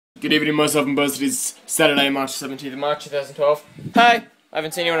Good evening, myself and Buzz. It is Saturday, March 17th, March 2012. Hey! I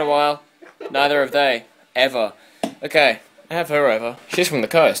haven't seen you in a while. Neither have they. Ever. Okay, I have her over. She's from the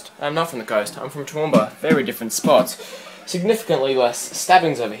coast. I'm not from the coast. I'm from Toowoomba. Very different spots. Significantly less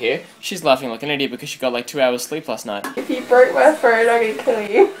stabbings over here. She's laughing like an idiot because she got like 2 hours sleep last night. If you broke my phone, I'm gonna kill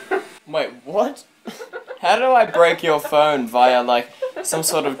you. Wait, what? How do I break your phone via like some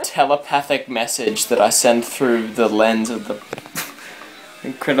sort of telepathic message that I send through the lens of the...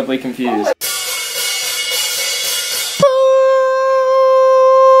 Incredibly confused.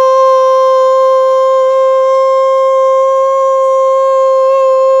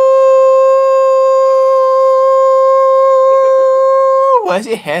 Where's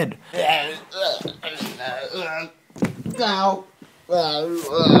your head?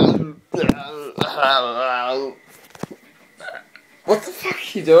 What the fuck are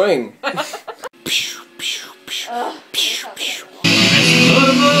you doing?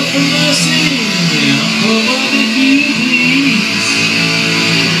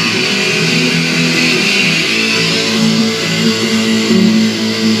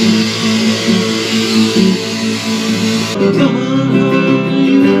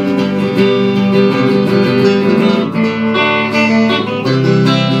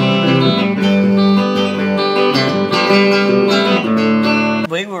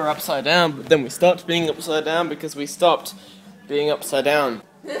 We were upside down, but then we stopped being upside down because we stopped being upside down.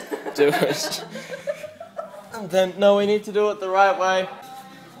 Do it. And then, no, we need to do it the right way.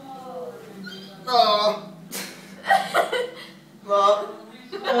 Oh.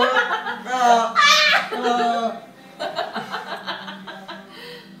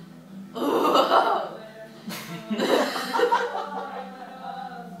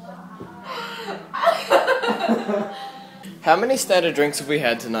 How many standard drinks have we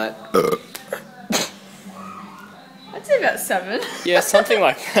had tonight? I'd say about 7. Yeah, something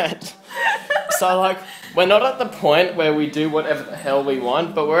like that. So, like, we're not at the point where we do whatever the hell we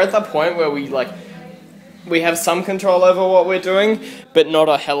want, but we're at the point where we, like, we have some control over what we're doing, but not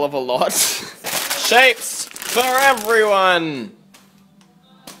a hell of a lot. Shapes for everyone!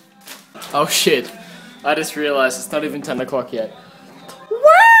 Oh shit. I just realized it's not even 10 o'clock yet.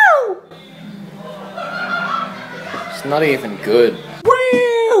 Wow! It's not even good.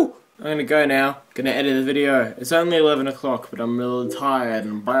 Wow! I'm gonna go now. Gonna edit the video. It's only 11 o'clock, but I'm really tired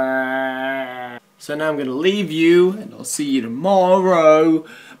and blah. So now I'm gonna leave you, and I'll see you tomorrow.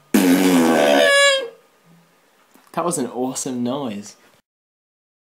 That was an awesome noise.